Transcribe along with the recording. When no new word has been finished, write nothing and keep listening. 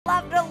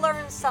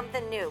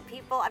something new.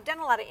 I've done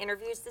a lot of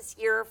interviews this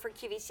year for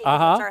QVC. It's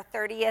our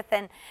 30th,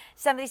 and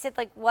somebody said,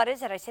 like, what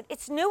is it? I said,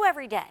 it's new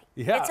every day.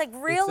 Yeah, it's like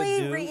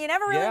you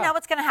never really know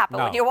what's going to happen.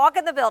 No. When you walk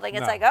in the building,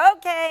 it's like,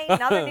 okay,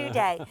 another new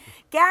day.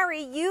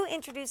 Gary, you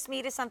introduced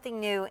me to something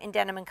new in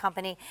Denim &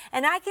 Company,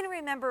 and I can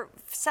remember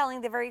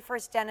selling the very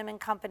first Denim &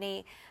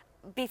 Company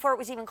before it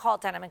was even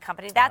called Denim &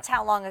 Company. That's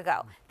how long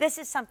ago. This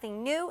is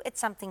something new.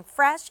 It's something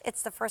fresh.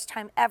 It's the first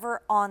time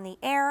ever on the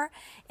air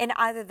in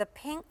either the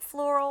pink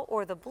floral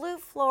or the blue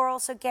floral.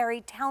 So,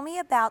 Gary, tell me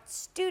about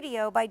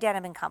Studio by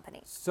Denim &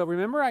 Company. So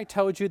remember I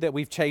told you that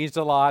we've changed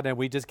a lot and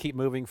we just keep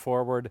moving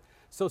forward.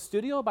 So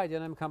Studio by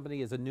Denim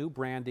Company is a new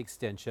brand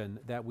extension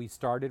that we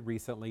started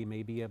recently,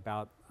 maybe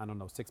about,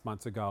 6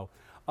 months ago.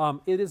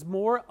 It is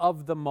more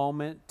of the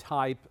moment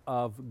type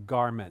of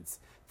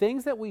garments.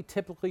 Things that we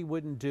typically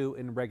wouldn't do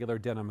in regular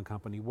Denim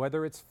Company,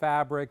 whether it's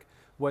fabric,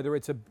 whether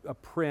it's a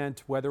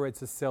print, whether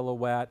it's a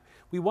silhouette.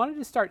 We wanted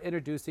to start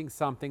introducing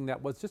something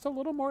that was just a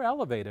little more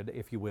elevated,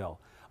 if you will.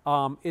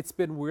 It's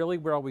been really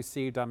well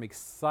received. I'm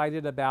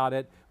excited about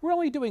it. We're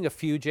only doing a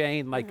few,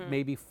 Jane, like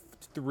maybe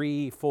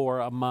 3, 4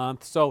 a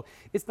month. So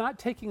it's not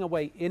taking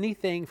away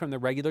anything from the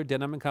regular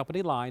Denim &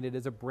 Company line. It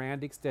is a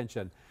brand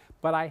extension.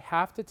 But I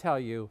have to tell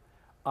you,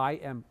 I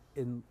am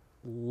in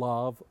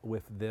love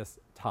with this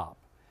top.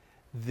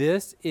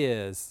 This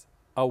is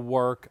a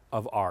work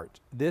of art.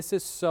 This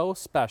is so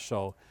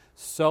special,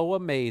 so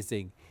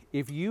amazing.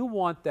 If you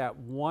want that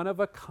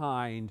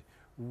one-of-a-kind,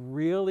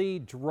 really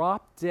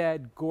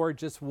drop-dead,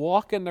 gorgeous,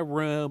 walk in the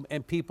room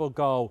and people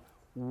go,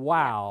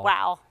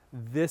 wow,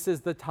 this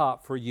is the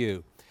top for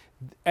you.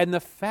 And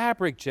the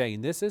fabric,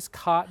 Jane, this is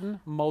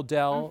cotton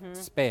modal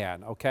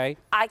span, okay?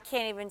 I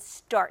can't even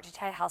start to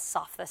tell you how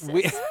soft this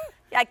is.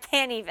 I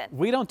can't even.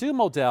 We don't do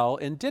modal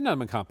in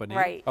Denim & Company,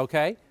 right?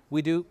 Okay?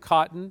 We do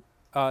cotton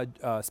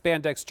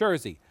spandex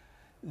jersey.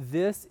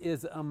 This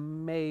is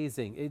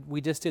amazing.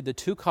 We just did the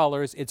 2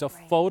 colors. It's a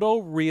photo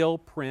real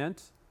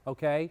print,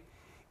 okay?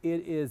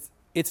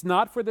 It's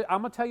not for the,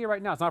 I'm going to tell you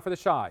right now, it's not for the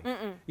shy.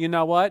 You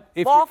know what?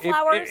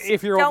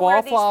 If you're a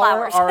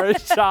wallflower or a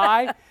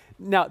shy,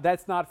 no,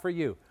 that's not for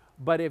you.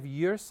 But if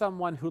you're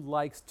someone who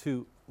likes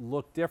to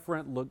look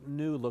different, look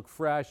new, look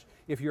fresh,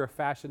 if you're a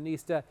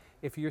fashionista,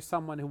 if you're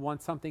someone who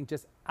wants something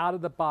just out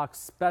of the box,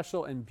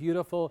 special and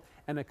beautiful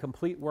and a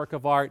complete work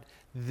of art,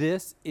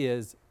 this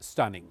is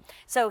stunning.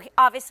 So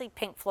obviously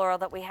pink floral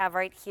that we have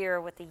right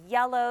here with the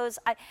yellows.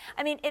 I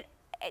mean,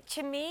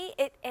 to me,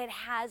 it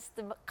has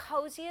the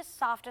coziest,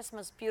 softest,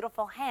 most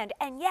beautiful hand.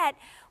 And yet,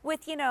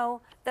 with,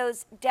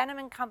 those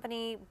Denim &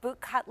 Company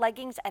boot-cut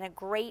leggings and a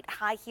great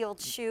high-heeled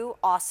shoe,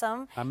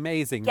 awesome.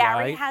 Amazing,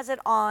 Gary has it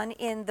on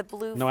in the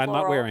blue floral. No, I'm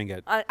not wearing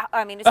it.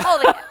 I mean, he's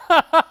holding it.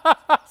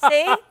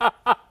 See?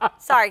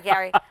 Sorry,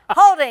 Gary.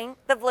 Holding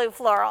the blue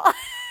floral.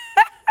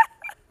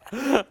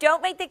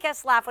 Don't make the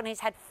guest laugh when he's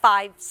had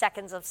 5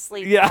 seconds of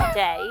sleep a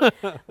day.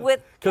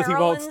 Because he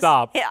won't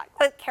stop. Yeah,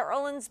 with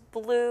Carolyn's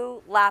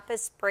blue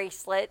lapis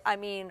bracelet. I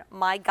mean,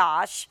 my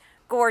gosh,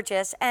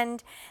 gorgeous.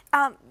 And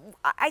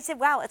I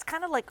said, wow, it's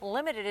kind of like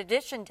limited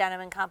edition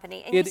Denim &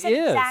 Company. And you said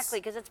exactly,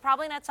 because it's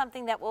probably not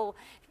something that will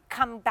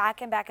come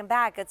back and back and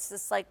back. It's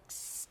this like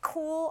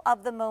cool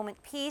of the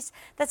moment piece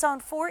that's on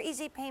 4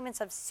 easy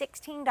payments of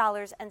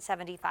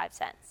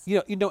 $16.75.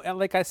 You know, and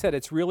like I said,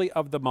 it's really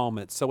of the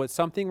moment. So it's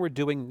something we're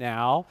doing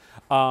now.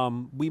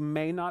 We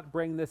may not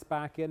bring this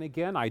back in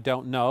again. I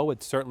don't know.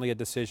 It's certainly a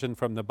decision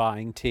from the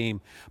buying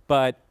team.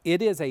 But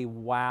it is a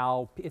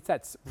wow. It's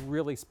that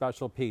really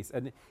special piece.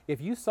 And if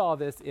you saw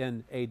this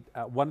in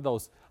one of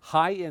those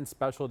high-end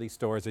specialty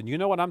stores, and you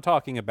know what I'm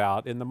talking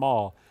about, in the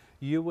mall,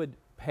 you would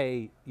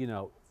pay,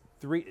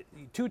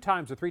 2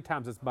 times or 3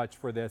 times as much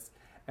for this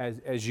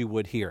as you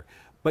would here.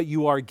 But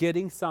you are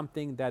getting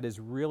something that is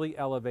really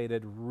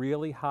elevated,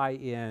 really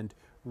high-end,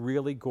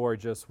 really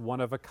gorgeous, one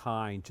of a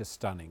kind, just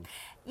stunning.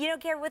 You know,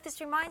 Gary, what this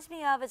reminds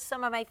me of is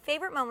some of my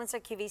favorite moments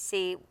at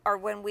QVC are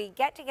when we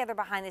get together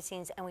behind the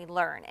scenes and we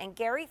learn. And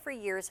Gary, for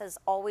years, has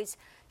always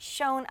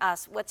shown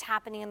us what's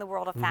happening in the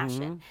world of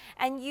fashion.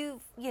 And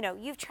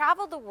you've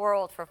traveled the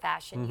world for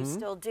fashion. You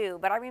still do.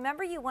 But I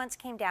remember you once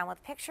came down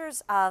with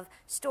pictures of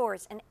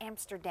stores in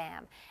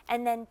Amsterdam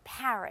and then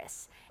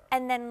Paris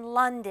and then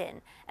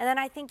London, and then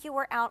I think you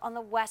were out on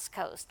the West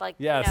Coast, like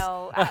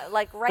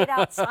like right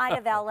outside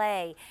of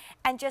LA,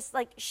 and just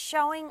like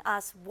showing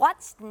us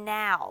what's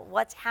now,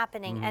 what's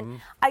happening. And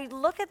I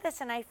look at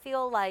this and I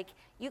feel like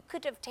you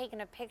could have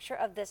taken a picture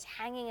of this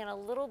hanging in a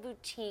little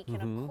boutique in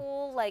a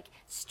cool like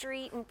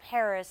street in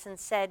Paris and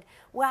said,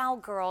 wow,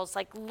 girls,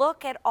 like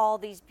look at all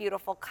these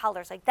beautiful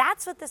colors. Like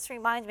that's what this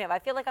reminds me of. I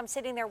feel like I'm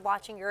sitting there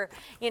watching your,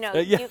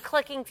 you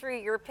clicking through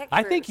your pictures.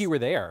 I think you were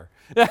there.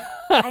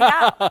 I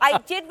know. I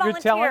did volunteer. You're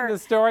telling the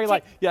story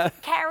to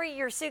carry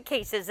your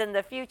suitcases in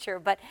the future,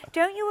 but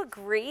don't you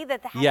agree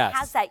that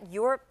has that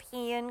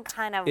European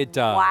kind of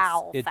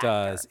wow It factor?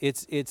 does.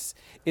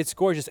 It's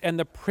gorgeous, and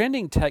the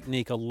printing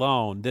technique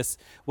alone, this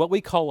what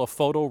we call a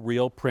photo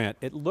real print.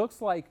 It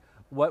looks like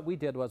what we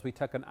did was we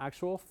took an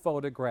actual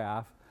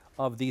photograph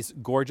of these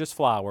gorgeous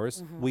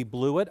flowers. We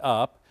blew it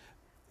up.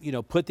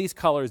 put these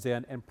colors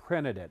in and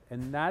printed it.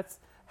 And that's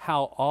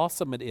how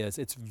awesome it is.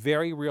 It's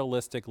very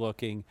realistic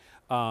looking.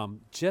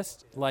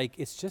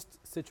 It's just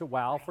such a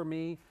wow for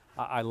me.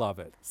 I love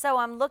it. So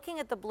I'm looking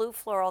at the blue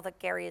floral that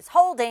Gary is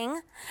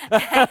holding.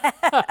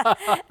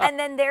 And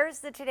then there's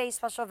the today's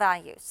special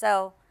value.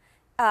 So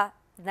now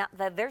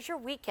there's your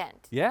weekend.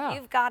 Yeah.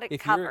 You've got it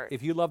covered.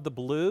 If you love the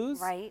blues,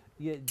 right?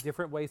 Yeah,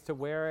 different ways to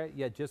wear it.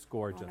 Yeah, just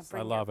gorgeous.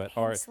 I love it.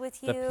 Pinks with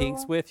the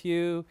pinks with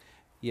you.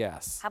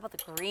 Yes. How about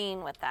the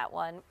green with that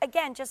one?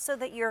 Again, just so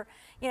that you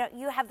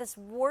have this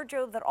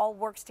wardrobe that all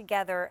works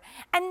together.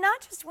 And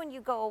not just when you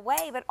go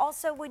away, but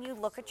also when you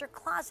look at your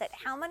closet.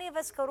 How many of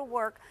us go to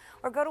work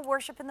or go to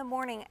worship in the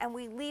morning and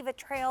we leave a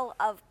trail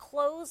of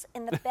clothes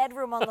in the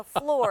bedroom on the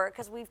floor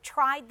because we've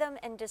tried them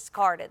and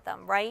discarded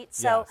them, right?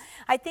 So yes.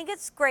 I think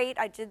it's great.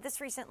 I did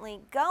this recently.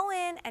 Go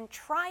in and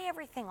try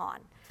everything on.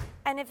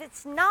 And if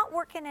it's not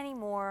working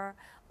anymore,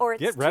 or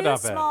it's too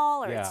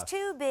small, or it's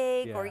too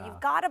big, or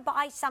you've got to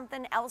buy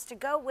something else to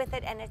go with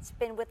it, and it's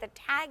been with the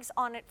tags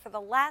on it for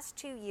the last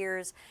 2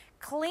 years,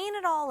 clean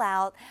it all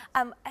out.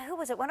 Who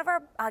was it? One of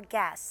our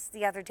guests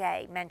the other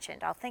day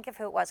mentioned, I'll think of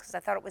who it was because I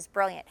thought it was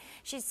brilliant.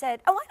 She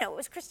said, oh, I know, it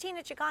was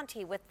Christina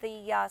Giganti with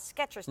the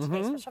Skechers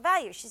Today's Special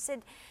Value. She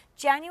said,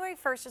 January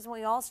 1st is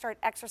when we all start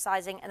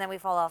exercising and then we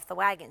fall off the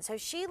wagon. So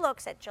she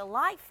looks at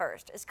July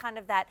 1st as kind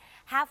of that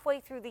halfway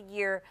through the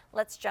year,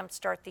 let's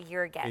jumpstart the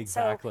year again.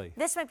 Exactly.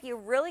 So this might be a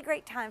really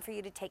great time for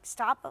you to take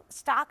stock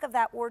of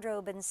that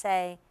wardrobe and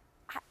say,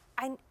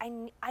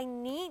 I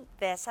need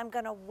this. I'm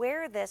going to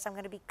wear this. I'm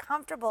going to be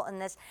comfortable in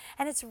this.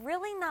 And it's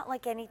really not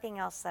like anything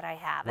else that I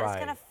have. Right. It's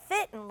going to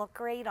fit and look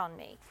great on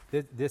me.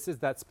 This is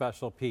that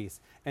special piece.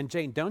 And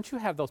Jane, don't you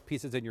have those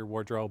pieces in your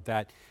wardrobe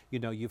that,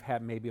 you've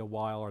had maybe a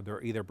while or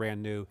they're either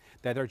brand new,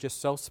 that are just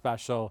so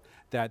special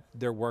that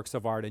they're works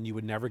of art and you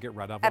would never get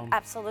rid of them?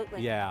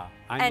 Absolutely. Yeah.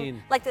 I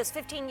mean, like those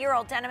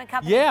 15-year-old Denim &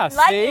 Company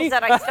leggings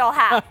that I still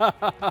have.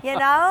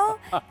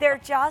 They're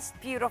just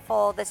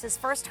beautiful. This is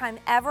first time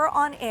ever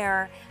on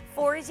air.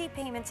 4 easy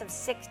payments of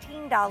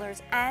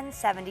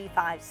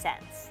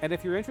 $16.75. And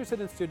if you're interested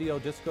in studio,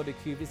 just go to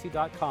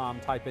QVC.com,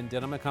 type in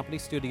Denim & Company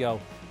Studio,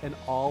 and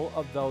all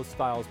of those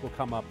styles will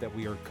come up that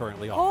we are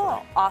currently offering.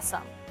 Cool.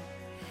 Awesome.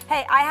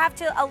 Hey, I have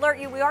to alert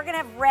you, we are going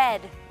to have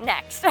red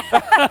next.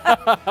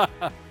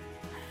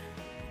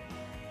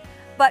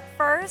 But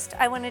first,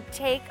 I want to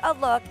take a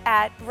look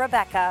at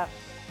Rebecca.